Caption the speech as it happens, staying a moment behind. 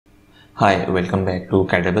Hi, welcome back to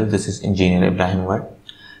CADable. This is Engineer Ibrahim Ward,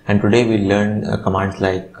 and today we learn commands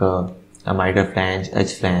like a miter flange,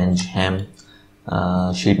 edge flange, hem,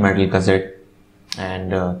 Sheetmetal Gusset,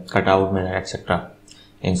 and cutout mirror, etc.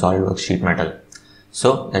 in Solidworks Sheetmetal.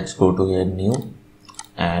 So let's go to here, new,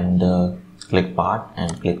 and click part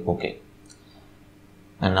and click OK.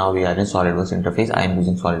 And now we are in Solidworks interface. I am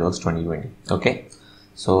using Solidworks 2020. Okay.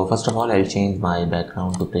 So first of all, I'll change my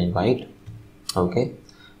background to plain white. Okay.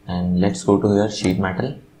 And let's go to here sheet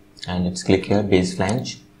metal and let's click here base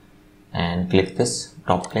flange and click this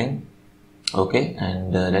top plane. Okay,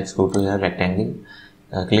 and let's go to here rectangle,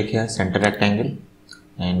 click here center rectangle,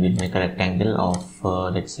 and we'll make a rectangle of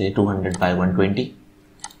let's say 200 by 120,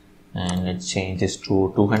 and let's change this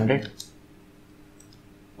to 200.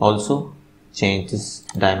 Also change this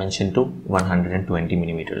dimension to 120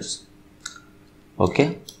 millimeters.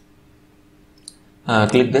 Okay,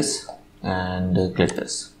 click this and click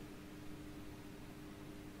this.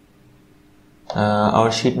 Our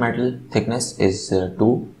sheet metal thickness is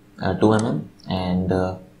 2 mm, and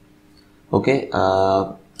okay,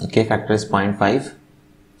 K factor is 0.5,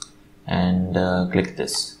 and click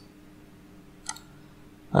this.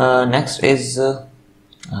 Next is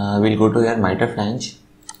we'll go to here miter flange,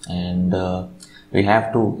 and we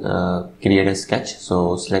have to create a sketch.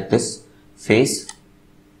 So select this face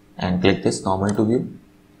and click this normal to view,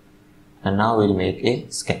 and now we'll make a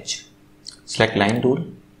sketch. Select line tool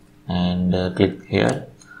and click here,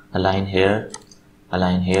 align here,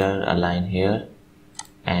 align here, align here,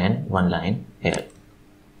 and one line here.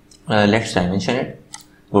 Let's dimension it.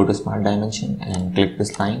 Go to smart dimension and click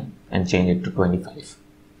this line and change it to 25.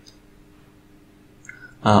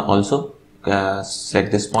 Also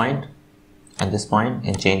select this point and this point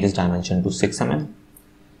and change this dimension to 6 mm,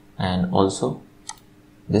 and also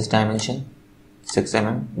this dimension 6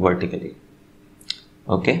 mm vertically.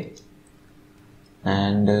 Okay,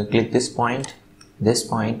 and click this point,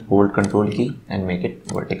 hold control key and make it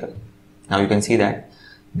vertical. Now you can see that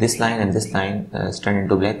this line and this line turn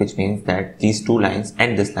into black, which means that these two lines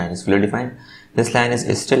and this line is fully defined. This line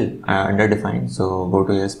is still underdefined. So go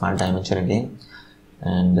to your smart dimension again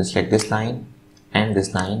and select this line and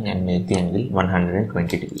make the angle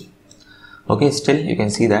 120 degree. Okay, still you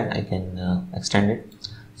can see that I can extend it.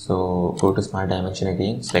 So go to smart dimension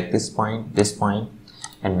again, select this point,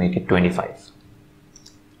 and make it 25.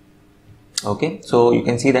 Okay, so you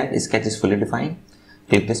can see that this sketch is fully defined.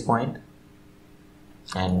 Click this point,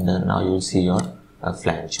 and now you will see your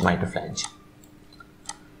flange, miter flange.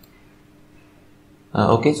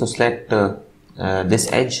 Okay, so select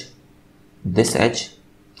this edge,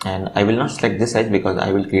 and I will not select this edge because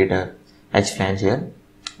I will create a edge flange here,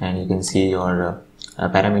 and you can see your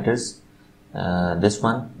parameters. This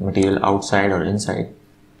one, material outside or inside.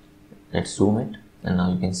 Let's zoom it, and now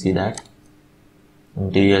you can see that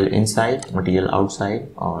material inside, material outside,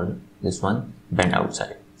 or this one bend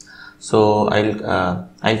outside. So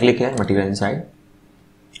I'll click here material inside,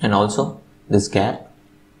 and also this gap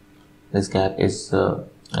is 1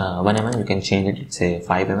 mm. You can change it, let's say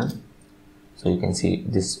 5 mm. So you can see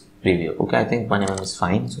this preview. Okay, I think 1 mm is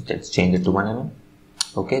fine, so let's change it to 1 mm.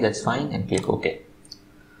 Okay, that's fine, and click OK.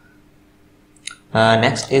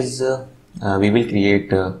 Next is we will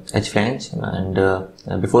create edge flange, and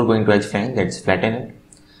before going to edge flange, let's flatten it.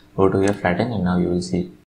 Go to here flatten, and now you will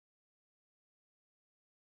see.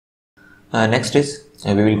 Next is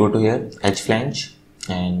we will go to here edge flange,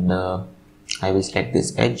 and I will select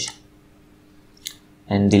this edge,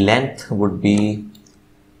 and the length would be,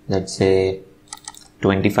 let's say,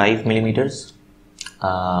 25 millimeters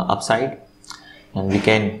upside, and we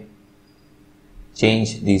can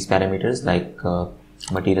change these parameters like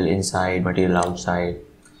material inside, material outside,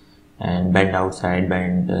 and bend outside,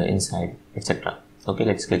 bend inside, etc. Okay,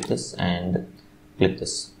 let's click this and click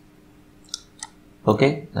this.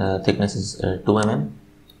 Okay, thickness is 2 mm,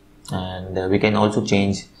 and we can also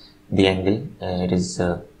change the angle. It is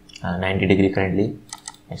 90 degree currently.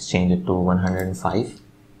 Let's change it to 105.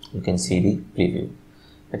 You can see the preview.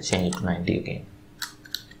 Let's change it to 90 again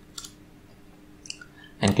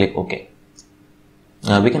and click OK.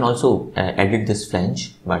 We can also edit this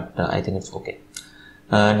flange, but I think it's okay.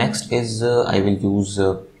 Next is I will use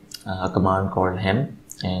a command called hem,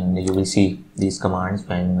 and you will see these commands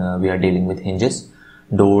when we are dealing with hinges,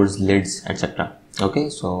 doors, lids, etc. Okay,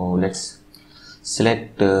 so let's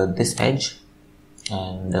select this edge,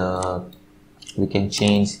 and we can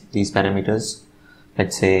change these parameters.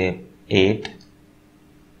 Let's say 8.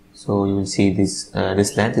 So you will see this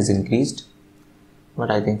this length is increased, but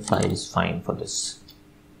I think 5 is fine for this.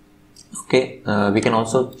 Okay, we can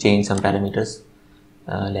also change some parameters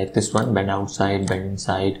like this one, bend outside, bend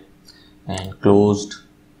inside, and closed,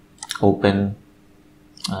 open,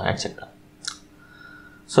 etc.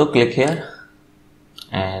 So click here,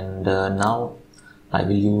 and now I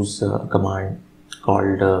will use a command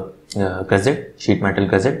called Gusset, Sheetmetal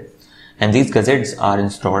Gusset, and these gussets are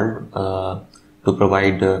installed to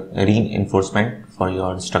provide reinforcement for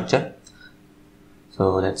your structure.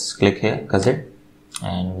 So let's click here, Gusset,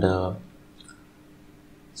 and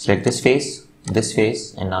select this face,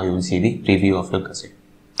 and now you will see the preview of your gusset.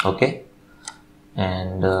 Okay,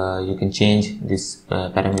 and you can change this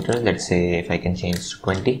parameter. Let's say if I can change to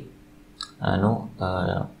 20,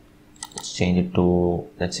 let's change it to,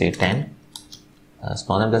 let's say, 10,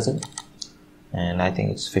 smaller gusset, and I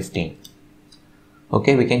think it's 15.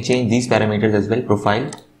 Okay, we can change these parameters as well, profile,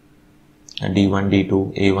 D1,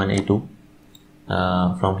 D2, A1, A2,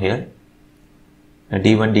 from here,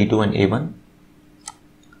 D1, D2 and A1,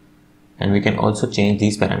 and we can also change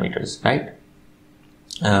these parameters, right?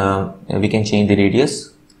 We can change the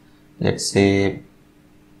radius. Let's say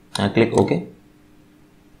click OK,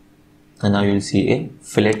 and now you will see a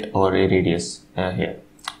fillet or a radius here.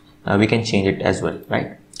 We can change it as well,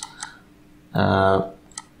 right?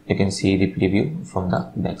 You can see the preview from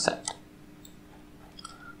the back side.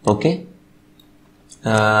 Okay,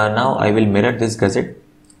 now I will mirror this gusset.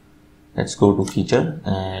 Let's go to feature,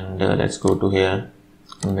 and let's go to here,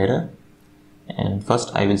 mirror, and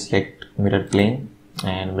first I will select mirror plane,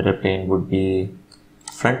 and mirror plane would be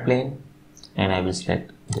front plane, and I will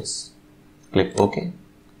select this. Click OK,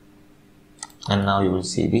 and now you will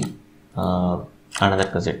see the another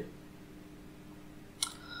gusset.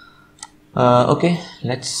 Okay,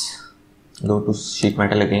 let's go to sheet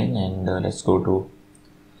metal again, and let's go to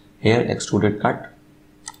here, extruded cut,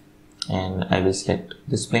 and I will select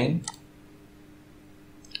this plane,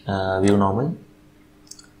 view normal,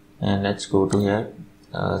 and let's go to here,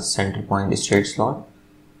 center point straight slot,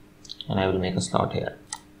 and I will make a slot here.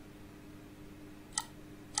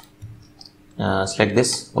 Select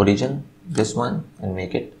this origin, this one, and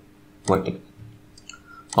make it vertical.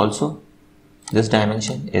 Also, this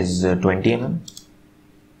dimension is 20 mm,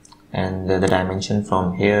 and the dimension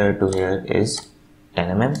from here to here is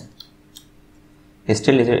 10 mm.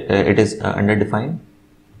 Still it is underdefined,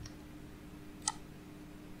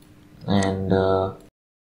 and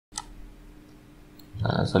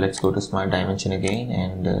so let's go to smart dimension again,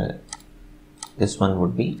 and this one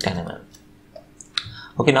would be 10 mm.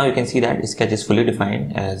 Okay, now you can see that sketch is fully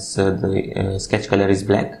defined, as the sketch color is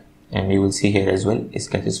black, and you will see here as well,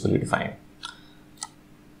 sketch is fully defined.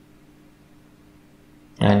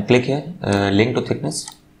 And click here, link to thickness,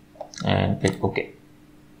 and click OK.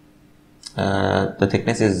 The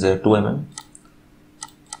thickness is 2 mm.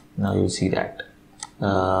 Now you see that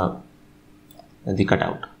the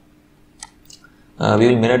cutout. We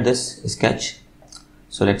will mirror this sketch.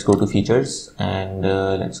 So let's go to features, and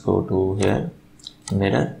let's go to here,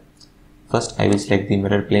 mirror. First I will select the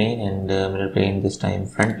mirror plane, and mirror plane this time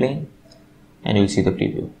front plane, and you will see the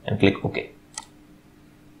preview, and click OK.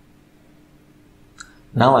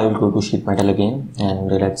 Now I will go to sheet metal again,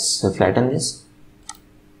 and let's flatten this,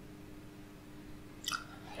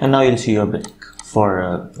 and now you'll see your brick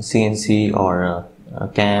for CNC or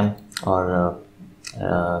cam or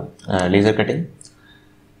laser cutting.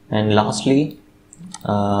 And lastly,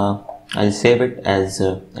 I'll save it as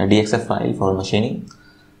a DXF file for machining.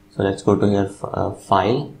 So let's go to here,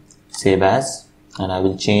 file, save as, and I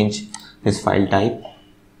will change this file type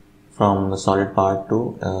from solid part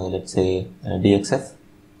to let's say DXF,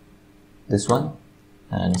 this one,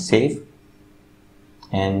 and save.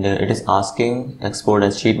 And it is asking export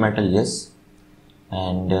as sheet metal, yes,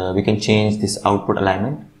 and we can change this output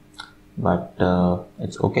alignment, but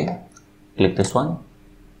it's okay. Click this one,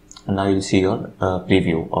 and now you'll see your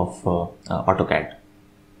preview of AutoCAD.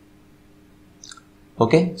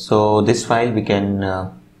 Okay, so this file, we can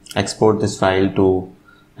export this file to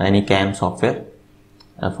any CAM software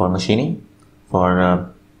for machining,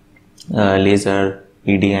 for laser,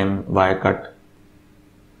 EDM, wire cut.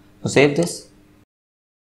 So save this.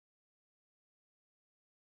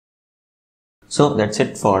 So that's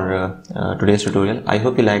it for today's tutorial. I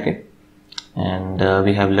hope you like it, and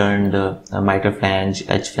we have learned miter flange,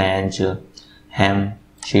 edge flange, hem,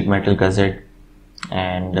 sheet metal gusset,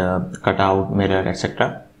 and cutout, mirror,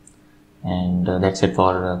 etc. And that's it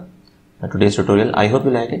for today's tutorial. I hope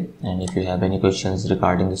you like it, and if you have any questions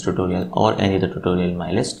regarding this tutorial or any other tutorial in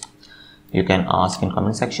my list, you can ask in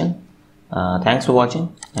comment section. Thanks for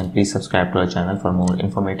watching, and please subscribe to our channel for more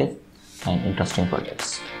informative and interesting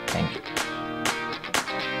projects. Thank you.